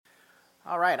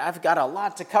All right, I've got a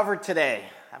lot to cover today.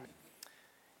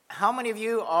 How many of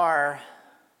you are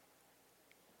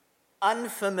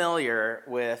unfamiliar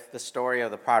with the story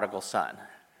of the prodigal son?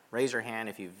 Raise your hand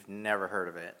if you've never heard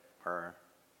of it or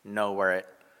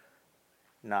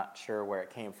not sure where it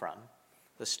came from.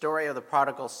 The story of the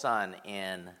prodigal son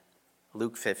in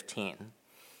Luke 15.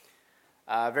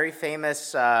 A very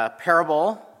famous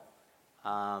parable,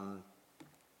 often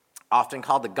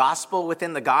called the gospel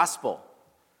within the gospel.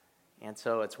 And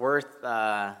so it's worth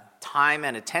time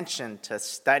and attention to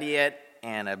study it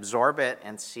and absorb it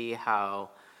and see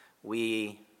how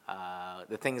the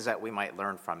things that we might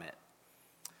learn from it.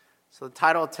 So the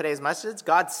title of today's message,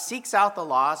 God seeks out the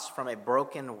lost from a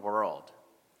broken world.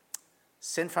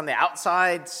 Sin from the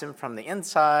outside, sin from the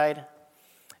inside.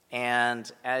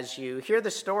 And as you hear the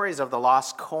stories of the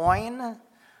lost coin,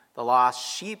 the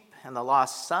lost sheep, and the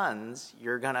lost sons,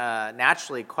 you're going to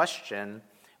naturally question,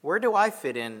 where do I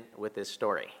fit in with this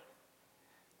story?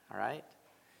 All right?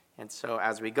 And so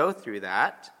as we go through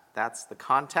that, that's the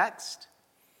context.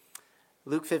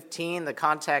 Luke 15, the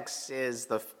context is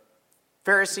the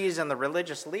Pharisees and the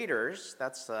religious leaders.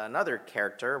 That's another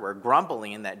character. Were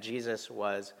grumbling that Jesus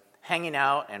was hanging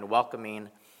out and welcoming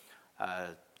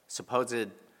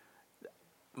supposed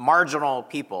marginal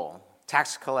people,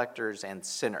 tax collectors and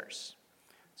sinners.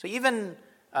 So even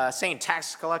saying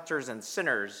tax collectors and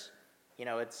sinners,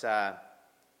 it's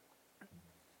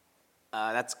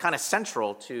that's kind of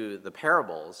central to the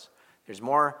parables. There's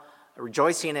more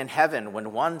rejoicing in heaven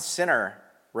when one sinner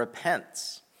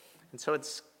repents. And so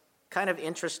it's kind of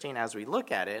interesting as we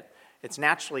look at it. It's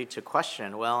naturally to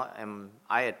question, well, am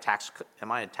I a tax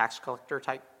collector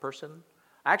type person?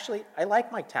 Actually, I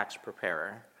like my tax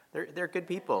preparer. They're good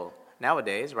people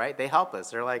nowadays, right? They help us.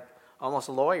 They're like almost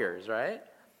lawyers, right?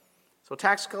 So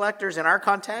tax collectors in our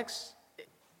context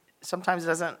sometimes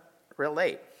doesn't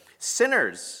relate.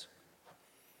 Sinners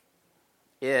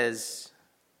is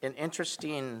an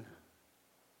interesting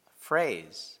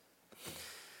phrase.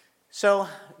 So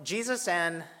Jesus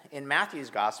in Matthew's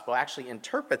gospel actually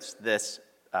interprets this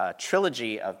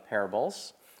trilogy of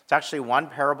parables. It's actually one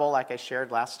parable like I shared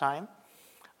last time.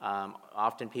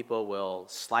 Often people will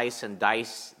slice and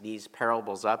dice these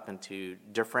parables up into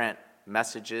different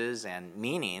messages and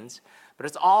meanings, but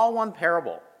it's all one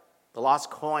parable. The lost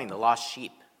coin, the lost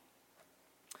sheep.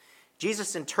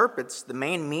 Jesus interprets the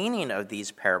main meaning of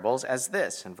these parables as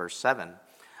this in verse 7.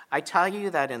 I tell you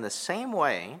that in the same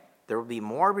way, there will be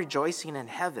more rejoicing in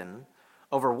heaven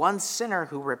over one sinner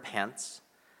who repents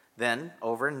than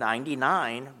over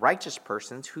 99 righteous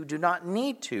persons who do not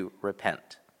need to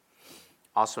repent.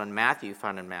 Also in Matthew,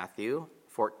 found in Matthew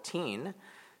 14,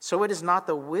 so it is not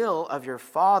the will of your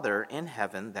Father in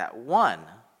heaven that one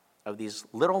of these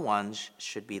little ones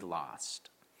should be lost.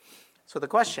 So the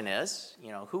question is,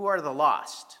 who are the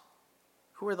lost?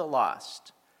 Who are the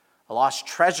lost? A lost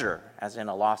treasure, as in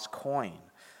a lost coin.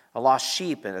 A lost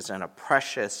sheep, as in a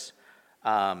precious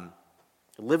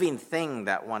living thing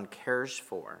that one cares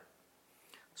for.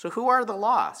 So who are the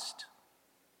lost?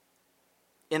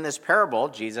 In this parable,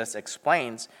 Jesus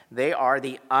explains they are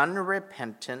the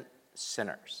unrepentant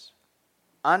sinners.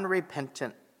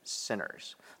 Unrepentant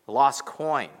sinners. The lost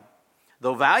coin.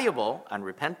 Though valuable,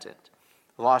 unrepentant.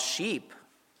 The lost sheep,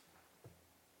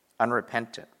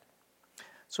 unrepentant.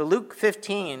 So Luke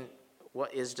 15,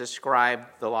 what is described,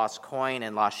 the lost coin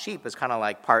and lost sheep, is kind of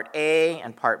like part A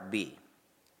and part B.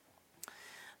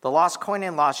 The lost coin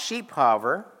and lost sheep,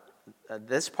 however,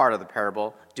 this part of the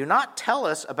parable, do not tell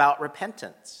us about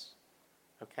repentance.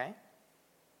 Okay?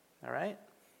 All right?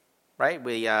 Right?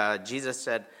 Jesus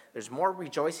said there's more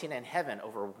rejoicing in heaven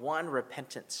over one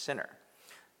repentant sinner.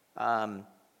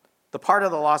 The part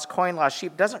of the lost coin, lost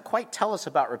sheep doesn't quite tell us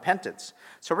about repentance.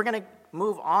 So we're going to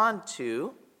move on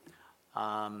to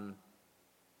the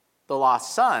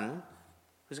lost son,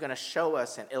 who's going to show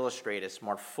us and illustrate us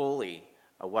more fully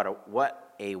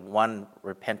what a one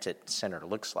repentant sinner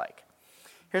looks like.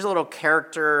 Here's a little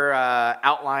character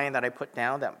outline that I put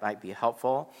down that might be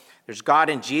helpful. There's God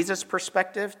and Jesus'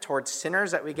 perspective towards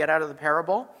sinners that we get out of the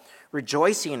parable,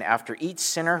 rejoicing after each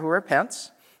sinner who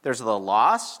repents. There's the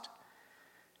lost,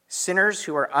 sinners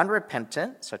who are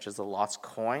unrepentant, such as the lost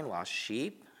coin, lost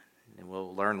sheep, and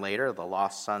we'll learn later, the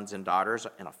lost sons and daughters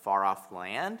in a far-off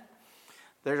land.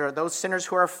 There are those sinners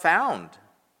who are found,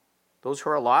 those who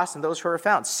are lost and those who are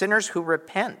found, sinners who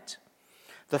repent.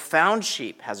 The found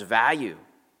sheep has value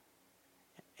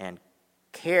and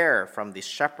care from the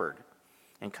shepherd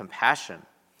and compassion.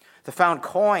 The found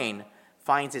coin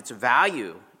finds its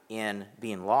value in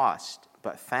being lost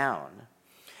but found.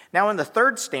 Now in the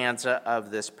third stanza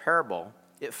of this parable,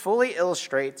 It fully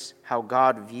illustrates how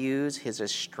God views his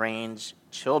estranged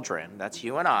children, that's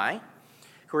you and I,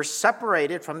 who are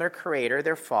separated from their Creator,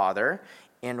 their Father,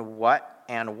 in what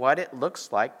it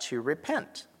looks like to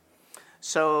repent.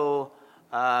 So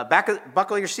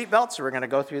buckle your seatbelts. We're going to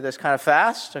go through this kind of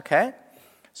fast, okay?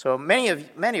 So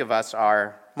most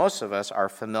of us are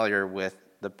familiar with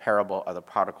the parable of the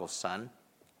prodigal son.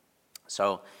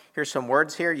 So here's some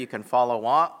words here. You can follow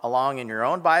along in your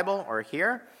own Bible or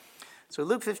here. So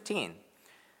Luke 15,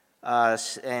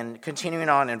 and continuing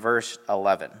on in verse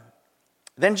 11.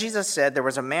 Then Jesus said, there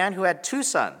was a man who had 2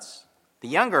 sons. The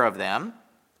younger of them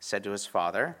said to his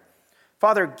father,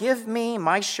 Father, give me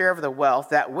my share of the wealth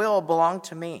that will belong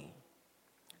to me.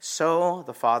 So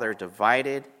the father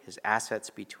divided his assets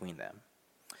between them.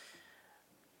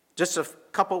 Just a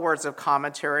couple words of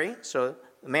commentary. So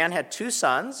the man had 2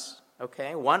 sons,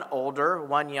 okay, one older,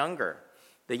 one younger.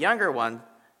 The younger one,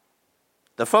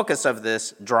 the focus of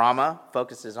this drama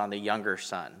focuses on the younger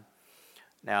son.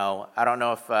 Now, I don't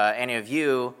know if any of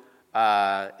you,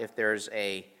 if there's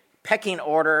a pecking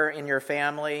order in your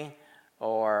family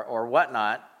or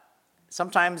whatnot,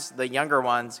 sometimes the younger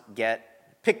ones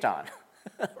get picked on,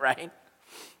 right?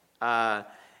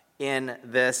 In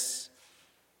this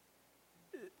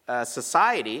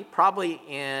society, probably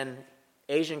in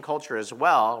Asian culture as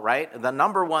well, right? The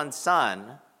number one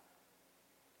son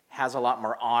has a lot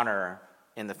more honor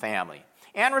in the family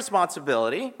and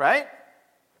responsibility, right?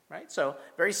 Right? So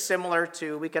very similar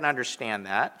to, we can understand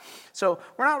that. So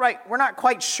we're not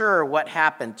quite sure what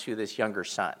happened to this younger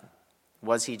son.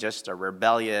 Was he just a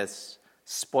rebellious,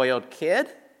 spoiled kid?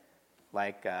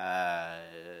 Like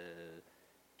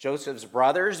Joseph's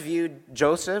brothers viewed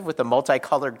Joseph with a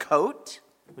multicolored coat,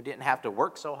 who didn't have to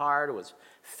work so hard, was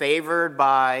favored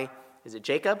by, is it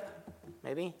Jacob?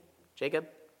 Maybe? Jacob?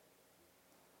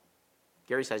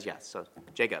 Gary says yes, so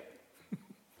Jacob.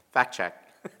 Fact check.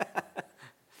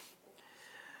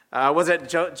 Was it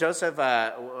Joseph,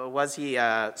 was he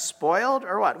spoiled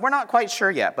or what? We're not quite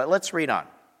sure yet, but let's read on.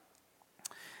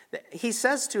 He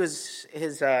says to his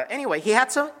anyway, he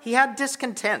had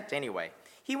discontent anyway.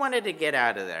 He wanted to get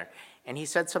out of there. And he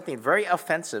said something very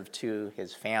offensive to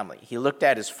his family. He looked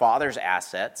at his father's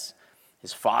assets,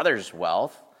 his father's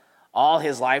wealth, all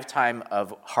his lifetime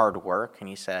of hard work, and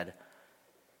he said,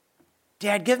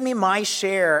 Dad, give me my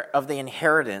share of the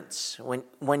inheritance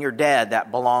when you're dead that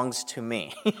belongs to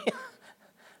me.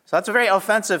 So that's a very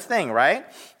offensive thing, right?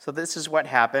 So this is what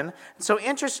happened. So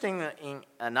interesting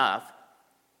enough,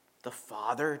 the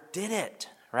father did it,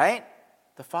 right?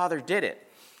 The father did it.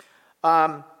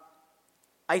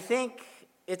 I think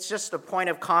it's just a point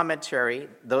of commentary,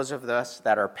 those of us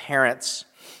that are parents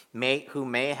who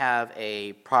may have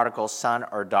a prodigal son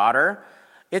or daughter.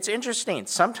 It's interesting.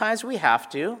 Sometimes we have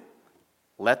to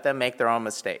let them make their own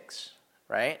mistakes,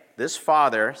 right? This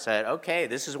father said, okay,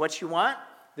 this is what you want.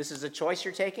 This is the choice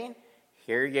you're taking.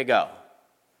 Here you go.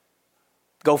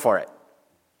 Go for it.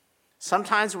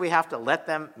 Sometimes we have to let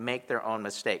them make their own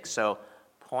mistakes. So,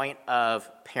 point of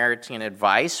parenting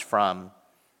advice from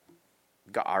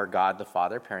our God the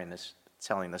Father,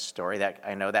 telling this story, that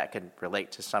I know that could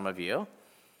relate to some of you.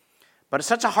 But it's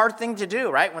such a hard thing to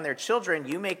do, right? When they're children,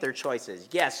 you make their choices.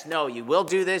 Yes, no, you will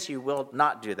do this, you will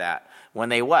not do that. When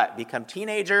they what? Become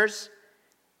teenagers,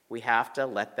 we have to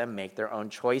let them make their own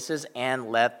choices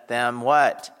and let them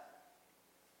what?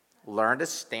 Learn to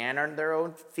stand on their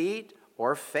own feet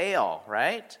or fail,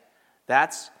 right?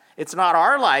 It's not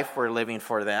our life we're living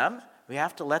for them. We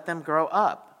have to let them grow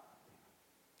up.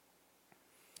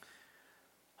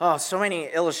 Oh, so many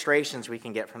illustrations we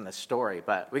can get from this story,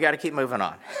 but we got to keep moving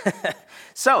on.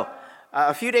 So,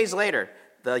 a few days later,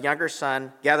 the younger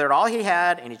son gathered all he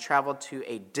had and he traveled to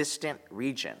a distant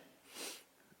region.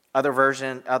 Other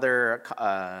versions of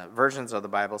the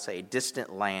Bible say a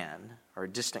distant land or a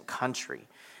distant country.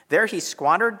 There he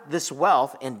squandered this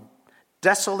wealth in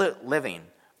desolate living,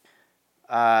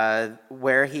 where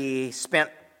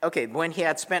when he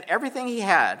had spent everything he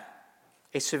had,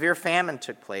 a severe famine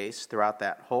took place throughout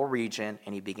that whole region,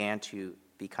 and he began to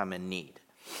become in need.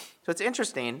 So it's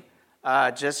interesting,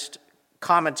 just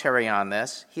commentary on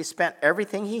this. He spent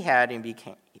everything he had, and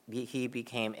he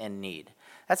became in need.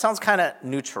 That sounds kind of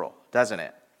neutral, doesn't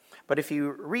it? But if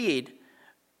you read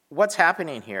what's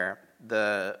happening here,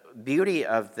 the beauty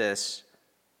of this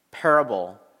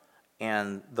parable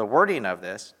and the wording of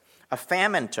this, a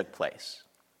famine took place.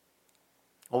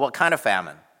 Well, what kind of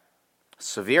famine?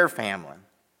 Severe famine.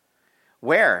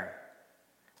 Where?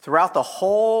 Throughout the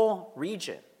whole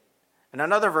region. In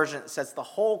another version, it says the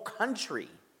whole country.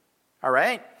 All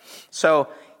right? So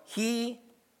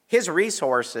his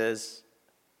resources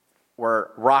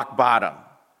were rock bottom.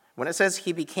 When it says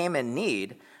he became in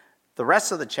need, the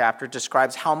rest of the chapter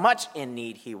describes how much in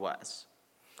need he was.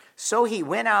 So he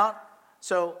went out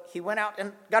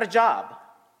and got a job.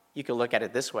 You could look at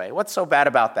it this way. What's so bad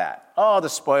about that? Oh, the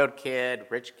spoiled kid,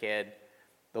 rich kid,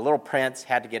 the little prince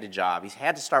had to get a job. He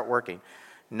had to start working.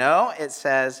 No, it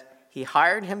says he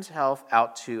hired himself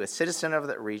out to a citizen of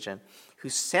that region who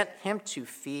sent him to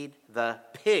feed the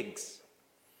pigs.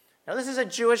 Now, this is a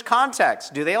Jewish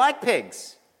context. Do they like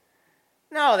pigs?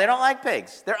 No, they don't like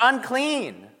pigs. They're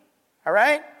unclean. All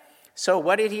right? So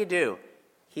what did he do?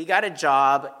 He got a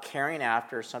job carrying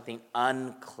after something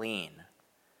unclean.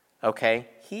 Okay?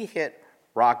 He hit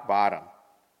rock bottom.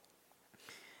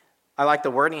 I like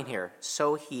the wording here.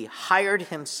 So he hired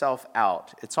himself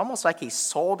out. It's almost like he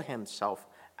sold himself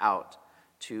out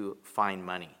to find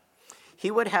money.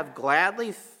 He would have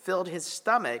gladly filled his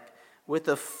stomach with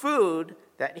the food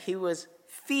that he was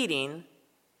feeding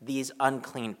these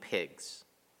unclean pigs.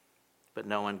 But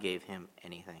no one gave him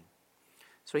anything.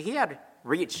 So he had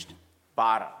reached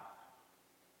bottom.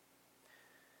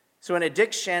 So in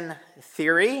addiction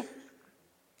theory,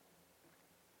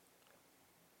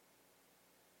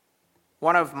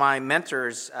 one of my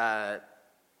mentors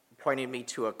pointed me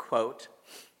to a quote.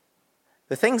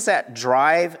 The things that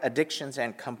drive addictions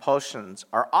and compulsions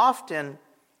are often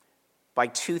by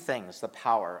two things, the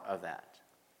power of that.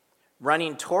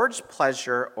 Running towards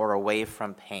pleasure or away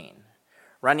from pain.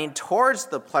 Running towards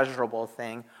the pleasurable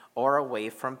thing or away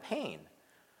from pain.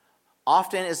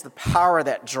 Often is the power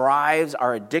that drives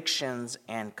our addictions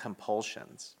and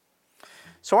compulsions.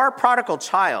 So our prodigal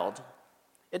child,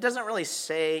 it doesn't really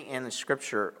say in the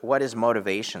scripture what his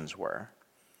motivations were.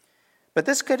 But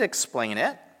this could explain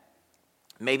it.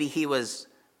 Maybe he was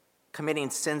committing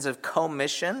sins of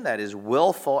commission, that is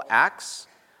willful acts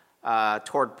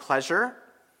toward pleasure.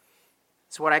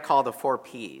 It's what I call the 4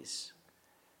 Ps.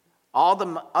 All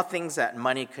the things that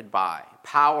money could buy: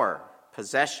 power,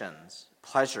 possessions,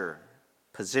 pleasure,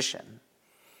 position.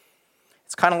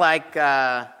 It's kind of like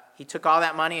he took all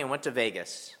that money and went to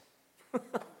Vegas.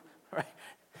 Right?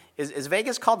 Is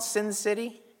Vegas called Sin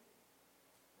City?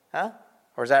 Huh?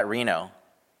 Or is that Reno?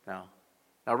 No.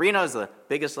 Now, Reno is the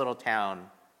biggest little town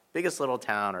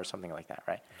or something like that,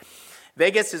 right?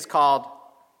 Vegas is called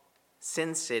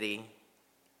Sin City.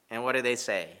 And what do they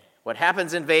say? What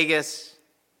happens in Vegas?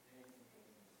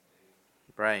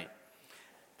 Right.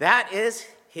 That is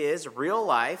his real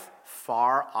life,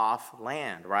 far off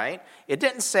land, right? It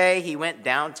didn't say he went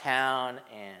downtown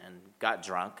and got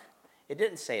drunk. It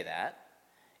didn't say that.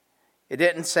 It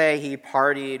didn't say he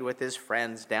partied with his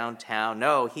friends downtown.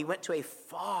 No, he went to a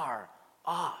far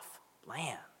off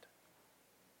land.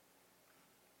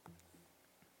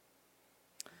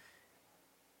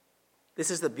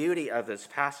 This is the beauty of this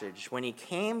passage. When he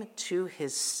came to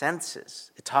his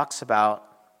senses, it talks about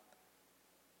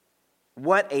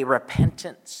what a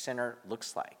repentant sinner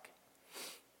looks like.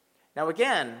 Now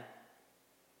again,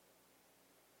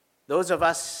 those of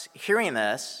us hearing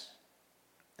this,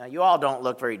 now you all don't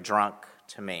look very drunk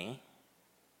to me.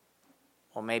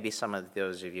 Well, maybe some of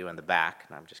those of you in the back.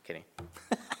 No, I'm just kidding.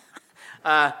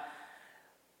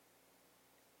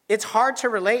 It's hard to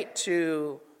relate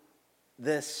to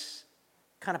this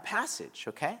kind of passage,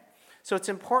 okay? So it's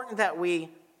important that we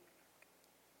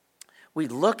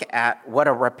look at what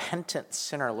a repentant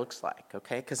sinner looks like,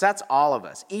 okay? Because that's all of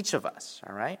us, each of us,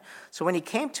 all right? So when he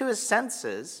came to his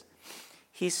senses,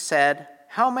 he said,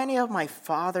 "How many of my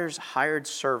father's hired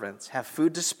servants have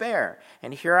food to spare?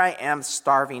 And here I am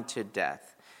starving to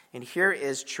death. And here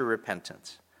is true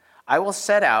repentance. I will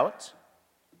set out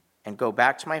and go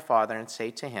back to my father and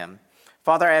say to him,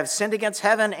 'Father, I have sinned against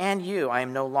heaven and you. I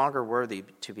am no longer worthy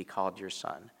to be called your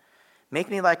son. Make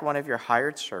me like one of your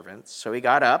hired servants.' So he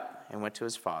got up and went to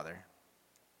his father."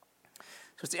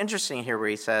 So it's interesting here where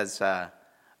he says,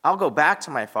 I'll go back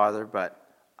to my father, but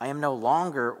I am no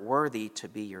longer worthy to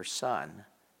be your son.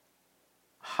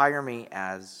 Hire me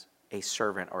as a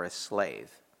servant or a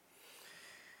slave.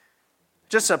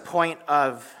 Just a point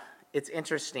of, it's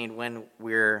interesting when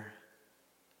we're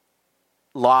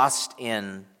lost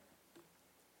in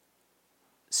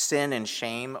sin and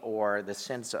shame or the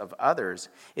sins of others,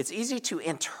 it's easy to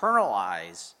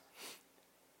internalize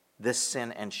this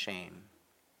sin and shame.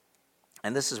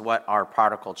 And this is what our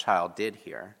prodigal child did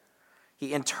here.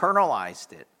 He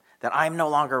internalized it, that I'm no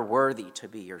longer worthy to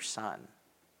be your son.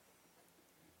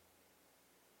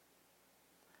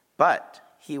 But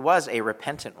he was a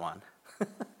repentant one,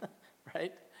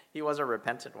 right? He was a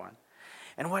repentant one.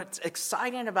 And what's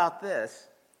exciting about this,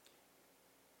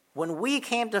 when we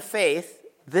came to faith,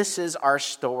 this is our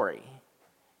story.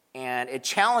 And it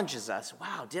challenges us.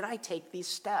 Wow, did I take these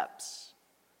steps?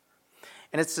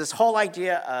 And it's this whole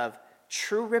idea of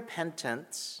true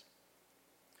repentance,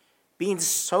 being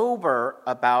sober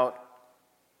about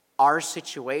our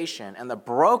situation and the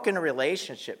broken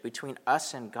relationship between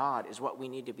us and God is what we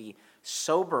need to be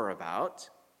sober about.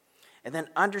 And then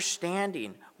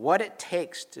understanding what it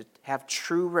takes to have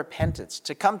true repentance,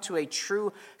 to come to a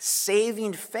true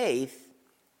saving faith,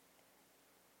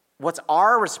 what's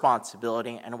our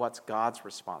responsibility and what's God's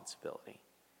responsibility.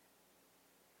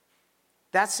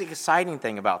 That's the exciting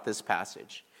thing about this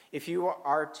passage. If you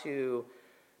are to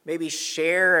maybe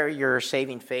share your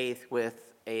saving faith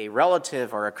with a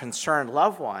relative or a concerned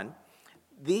loved one,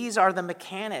 these are the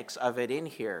mechanics of it in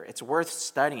here. It's worth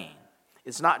studying.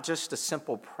 It's not just a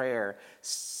simple prayer.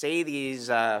 Say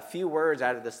these few words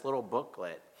out of this little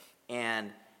booklet,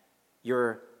 and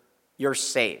you're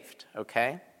saved,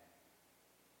 okay?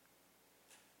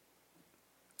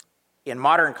 In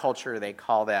modern culture, they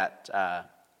call that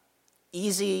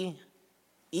easy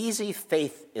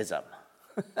faithism,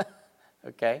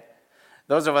 okay?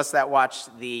 Those of us that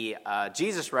watched the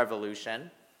Jesus Revolution,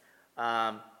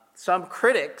 some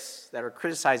critics that are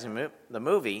criticizing the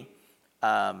movie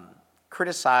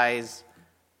criticize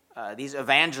these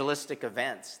evangelistic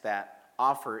events that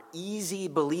offer easy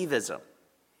believism.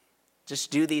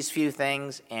 Just do these few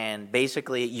things and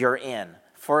basically you're in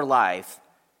for life.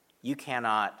 You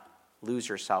cannot lose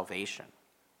your salvation.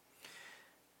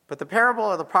 But the parable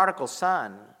of the prodigal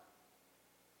son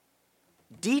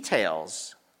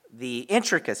details the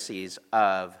intricacies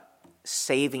of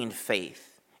saving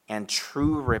faith and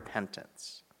true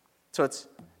repentance. So it's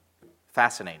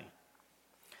fascinating.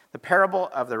 The parable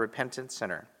of the repentant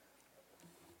sinner.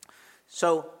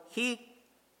 So he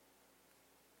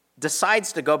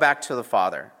decides to go back to the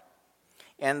Father.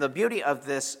 And the beauty of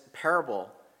this parable,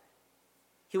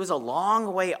 he was a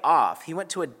long way off. He went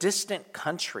to a distant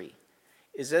country.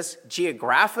 Is this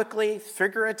geographically,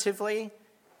 figuratively?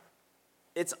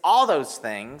 It's all those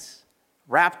things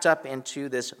wrapped up into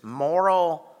this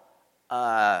moral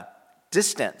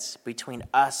distance between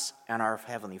us and our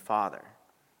Heavenly Father.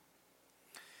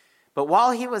 But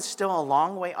while he was still a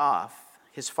long way off,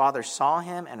 his father saw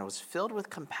him and was filled with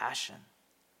compassion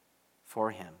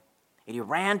for him. And he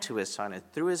ran to his son and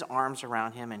threw his arms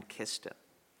around him and kissed him.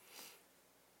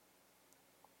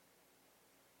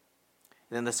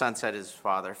 Then the son said to his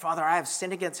father, "Father, I have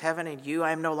sinned against heaven and you.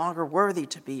 I am no longer worthy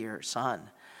to be your son."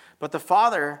 But the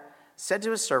father said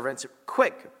to his servants,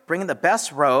 "Quick, bring the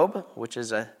best robe," which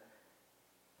is a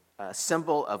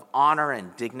symbol of honor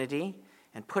and dignity,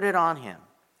 "and put it on him.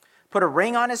 Put a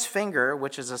ring on his finger,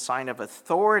 which is a sign of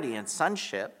authority and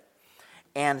sonship,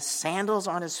 and sandals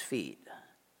on his feet,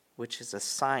 which is a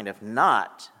sign of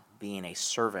not being a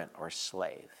servant or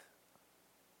slave."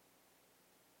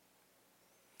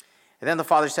 And then the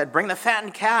father said, "Bring the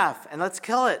fattened calf, and let's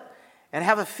kill it, and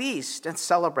have a feast and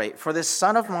celebrate. For this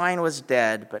son of mine was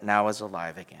dead, but now is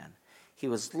alive again. He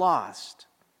was lost,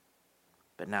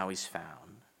 but now he's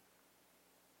found."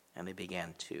 And they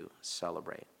began to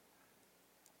celebrate.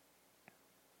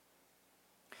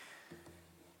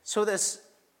 So this,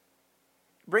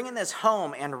 bringing this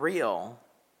home and real,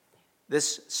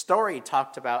 this story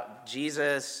talked about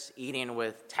Jesus eating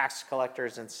with tax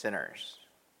collectors and sinners.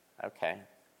 Okay.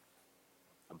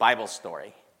 A Bible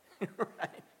story,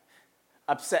 right?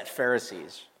 Upset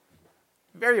Pharisees,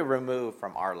 very removed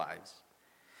from our lives.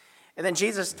 And then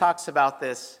Jesus talks about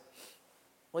this.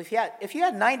 Well, if you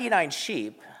had 99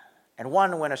 sheep and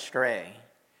one went astray,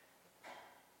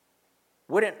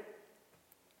 wouldn't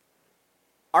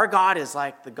our God is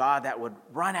like the God that would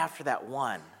run after that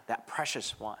one, that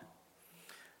precious one.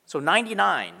 So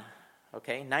 99,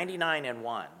 okay, 99 and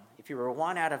 1. If you were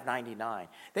 1 out of 99.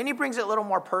 Then he brings it a little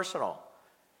more personal.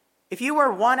 If you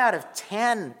were 1 out of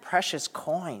 10 precious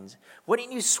coins,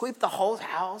 wouldn't you sweep the whole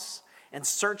house and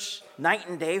search night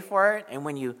and day for it? And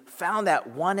when you found that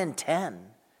 1 in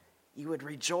 10, you would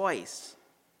rejoice.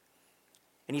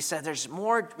 And he said there's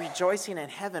more rejoicing in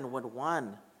heaven when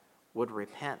one would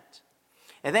repent.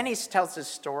 And then he tells this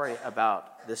story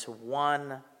about this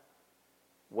one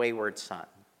wayward son.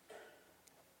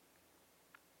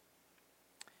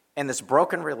 And this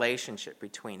broken relationship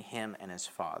between him and his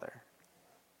father.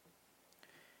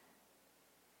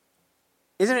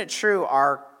 Isn't it true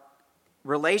our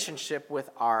relationship with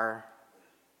our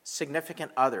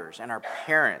significant others and our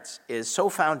parents is so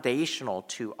foundational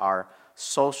to our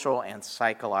social and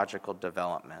psychological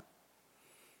development?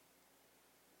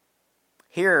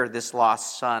 Here, this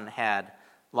lost son had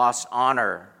lost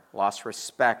honor, lost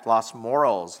respect, lost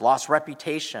morals, lost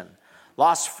reputation,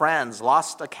 lost friends,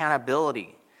 lost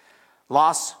accountability,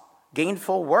 lost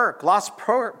gainful work, lost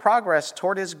progress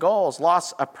toward his goals,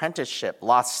 lost apprenticeship,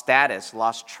 lost status,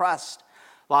 lost trust,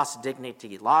 lost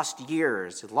dignity, lost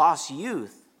years, lost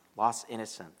youth, lost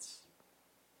innocence.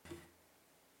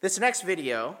 This next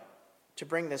video, to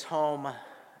bring this home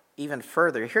even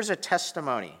further, here's a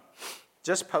testimony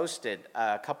just posted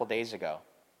a couple days ago.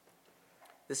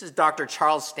 This is Dr.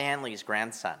 Charles Stanley's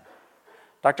grandson.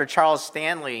 Dr. Charles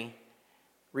Stanley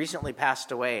recently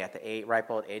passed away at the ripe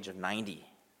old age of 90.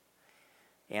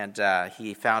 And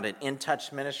he founded In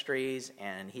Touch Ministries,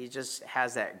 and he just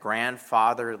has that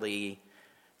grandfatherly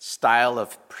style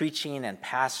of preaching and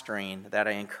pastoring that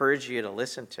I encourage you to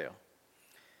listen to.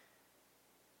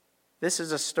 This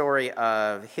is a story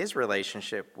of his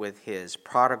relationship with his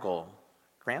prodigal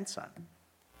grandson.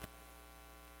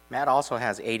 Matt also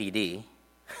has ADD.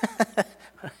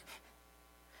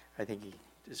 I think he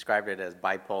described it as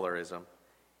bipolarism.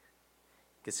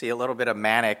 You can see a little bit of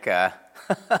manic,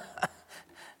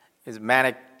 his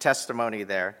manic testimony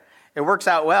there. It works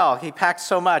out well. He packed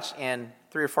so much in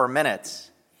 3 or 4 minutes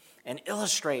and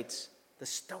illustrates the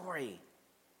story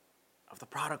of the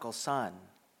prodigal son.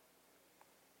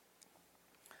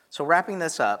 So wrapping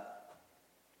this up,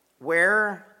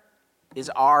 where is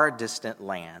our distant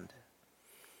land?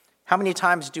 How many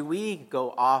times do we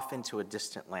go off into a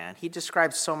distant land? He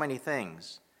describes so many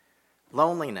things.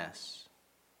 Loneliness,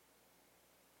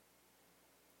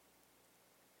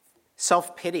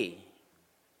 self-pity,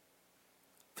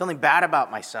 feeling bad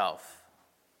about myself,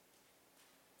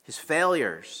 his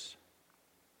failures,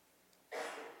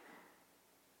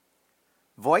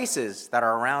 voices that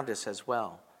are around us as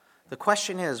well. The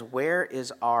question is, where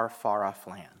is our far-off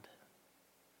land?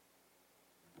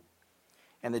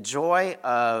 And the joy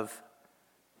of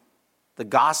the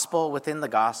gospel within the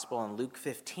gospel in Luke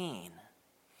 15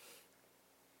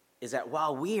 is that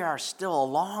while we are still a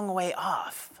long way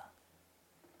off,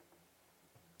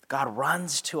 God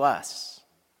runs to us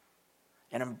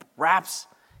and wraps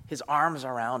his arms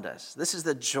around us. This is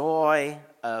the joy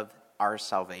of our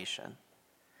salvation.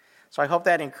 So I hope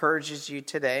that encourages you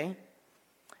today.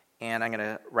 And I'm going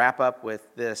to wrap up with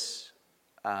this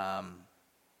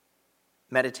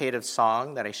meditative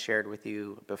song that I shared with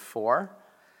you before.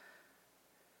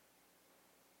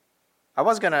 I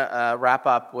was going to wrap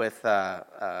up with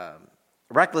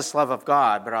Reckless Love of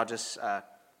God, but I'll just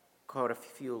quote a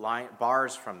few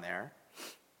bars from there.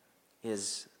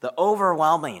 Is the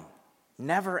overwhelming,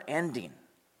 never-ending,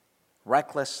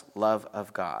 reckless love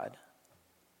of God.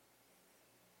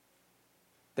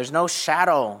 There's no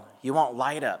shadow you won't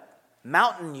light up,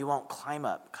 mountain you won't climb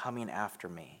up coming after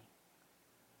me.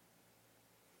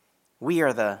 We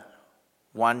are the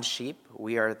one sheep.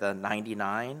 We are the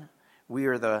 99. We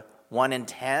are the 1 in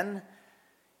 10.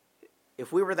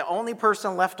 If we were the only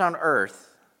person left on earth,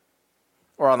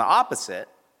 or on the opposite,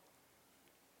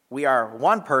 we are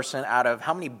one person out of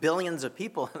how many billions of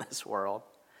people in this world,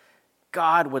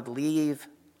 God would leave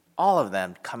all of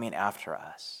them coming after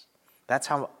us. That's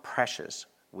how precious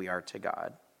we are to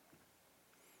God.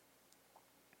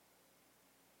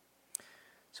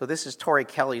 So this is Tori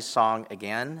Kelly's song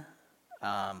again.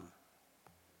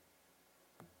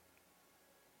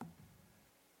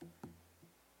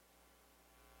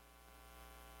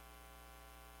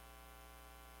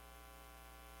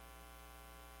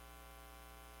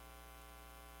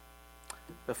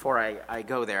 Before I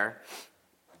go there,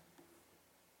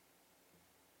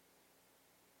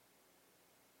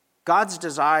 God's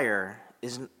desire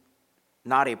is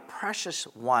not a precious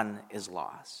one is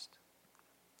lost.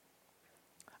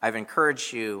 I've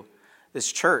encouraged you,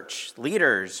 this church,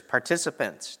 leaders,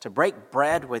 participants, to break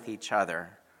bread with each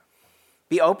other.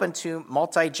 Be open to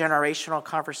multi-generational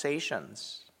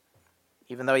conversations.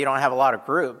 Even though you don't have a lot of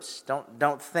groups,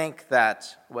 don't think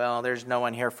that, well, there's no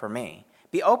one here for me.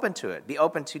 Be open to it. Be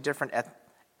open to different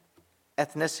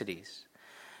ethnicities.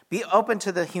 Be open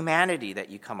to the humanity that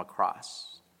you come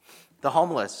across. The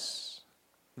homeless,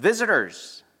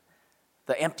 visitors,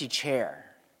 the empty chair.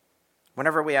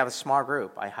 Whenever we have a small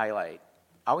group, I highlight,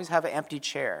 always have an empty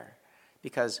chair,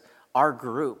 because our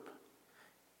group,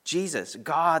 Jesus,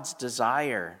 God's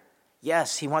desire,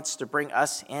 yes, he wants to bring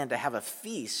us in to have a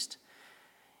feast.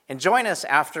 And join us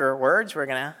afterwards. We're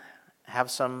going to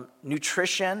have some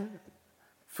nutrition,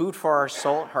 food for our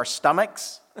soul, our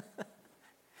stomachs,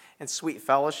 and sweet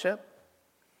fellowship.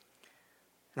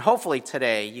 And hopefully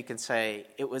today you can say,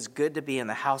 it was good to be in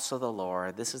the house of the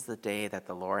Lord. This is the day that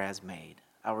the Lord has made.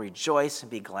 I'll rejoice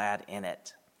and be glad in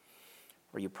it.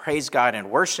 Where you praise God in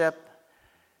worship,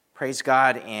 praise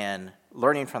God in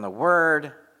learning from the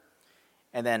Word,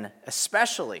 and then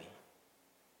especially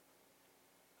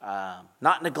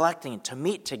not neglecting to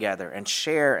meet together and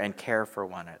share and care for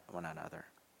one another.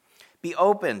 Be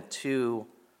open to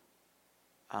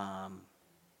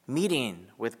meeting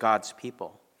with God's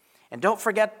people. And don't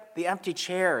forget the empty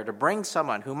chair to bring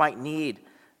someone who might need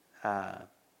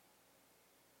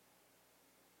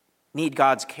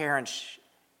God's care and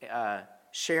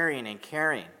sharing and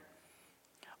caring.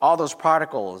 All those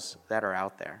prodigals that are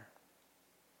out there.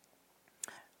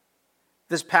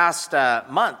 This past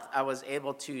month, I was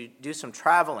able to do some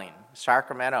traveling,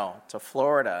 Sacramento to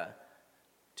Florida,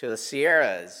 to the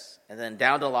Sierras, and then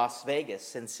down to Las Vegas,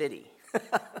 Sin City.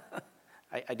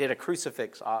 I did a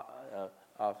crucifix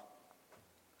of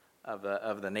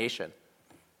the nation.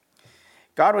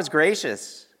 God was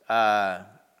gracious. I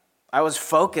was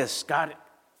focused. God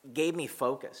gave me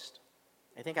focused.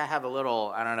 I think I have a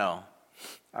little, I don't know.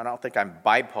 I don't think I'm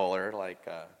bipolar like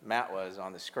Matt was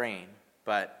on the screen,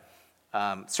 but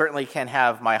certainly can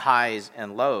have my highs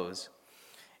and lows.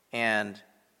 And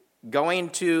going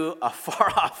to a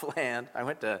far-off land, I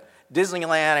went to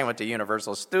Disneyland, I went to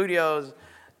Universal Studios,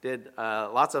 did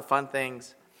lots of fun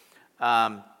things.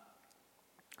 But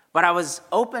I was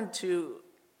open to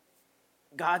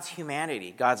God's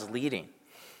humanity, God's leading.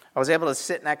 I was able to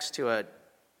sit next to a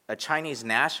Chinese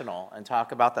national and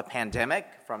talk about the pandemic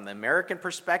from the American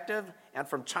perspective and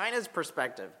from China's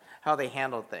perspective, how they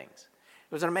handled things.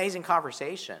 It was an amazing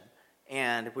conversation,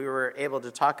 and we were able to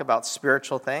talk about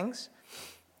spiritual things,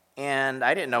 and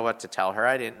I didn't know what to tell her.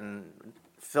 I didn't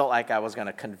feel like I was going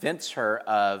to convince her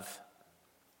of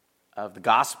the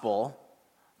gospel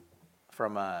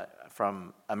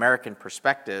from American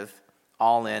perspective,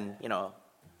 all in,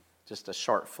 just a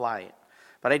short flight.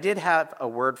 But I did have a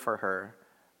word for her,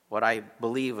 what I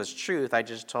believe was truth. I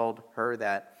just told her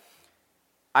that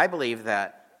I believe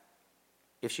that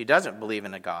if she doesn't believe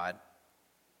in a God,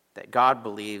 that God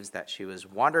believes that she was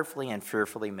wonderfully and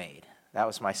fearfully made. That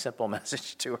was my simple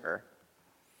message to her.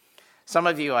 Some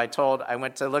of you, I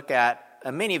went to look at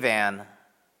a minivan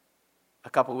a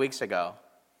couple weeks ago,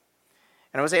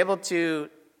 and I was able to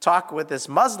talk with this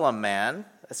Muslim man,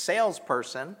 a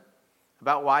salesperson,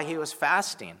 about why he was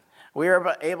fasting. We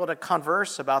were able to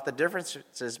converse about the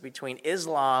differences between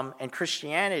Islam and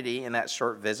Christianity in that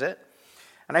short visit,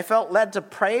 and I felt led to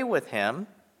pray with him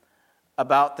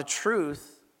about the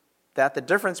truth that the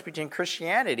difference between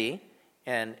Christianity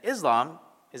and Islam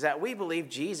is that we believe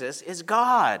Jesus is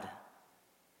God.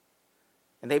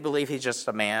 And they believe he's just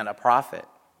a man, a prophet.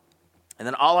 And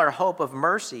then all our hope of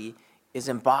mercy is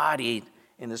embodied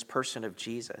in this person of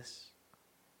Jesus.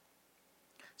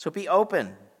 So be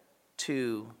open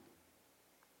to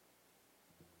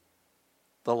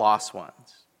the lost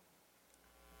ones.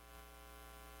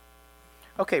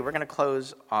 Okay, we're going to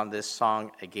close on this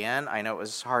song again. I know it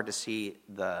was hard to see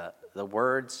the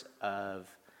words of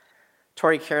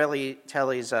Tori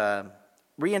Kelly's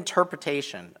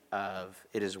reinterpretation of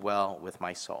It Is Well With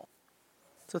My Soul.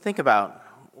 So think about,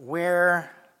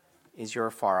 where is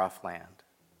your far-off land?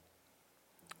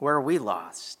 Where are we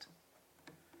lost?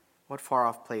 What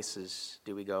far-off places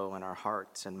do we go in our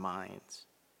hearts and minds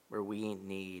where we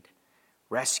need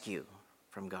rescue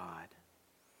from God?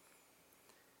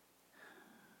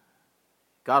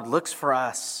 God looks for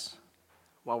us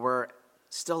while we're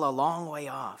still a long way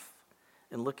off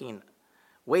and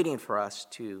waiting for us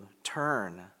to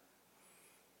turn.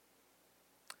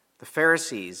 The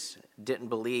Pharisees didn't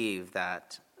believe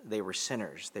that they were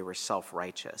sinners. They were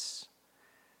self-righteous.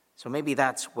 So maybe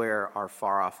that's where our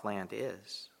far-off land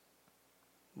is.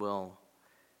 Well,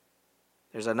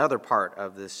 there's another part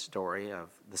of this story of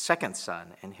the second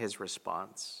son and his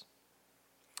response.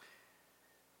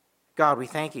 God, we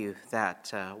thank you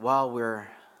that while we're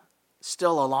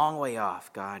still a long way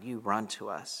off, God, you run to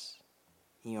us.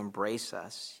 You embrace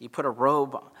us. You put a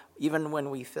robe, even when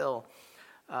we feel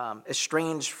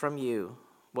estranged from you.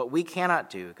 What we cannot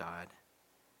do, God,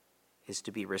 is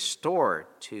to be restored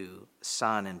to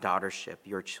son and daughtership,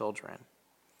 your children.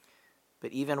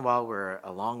 But even while we're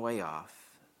a long way off,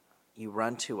 you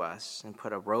run to us and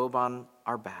put a robe on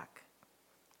our back,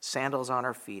 sandals on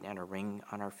our feet, and a ring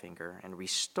on our finger, and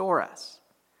restore us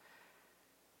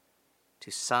to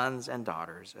sons and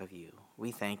daughters of you.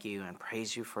 We thank you and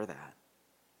praise you for that.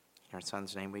 In our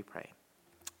son's name we pray.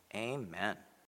 Amen.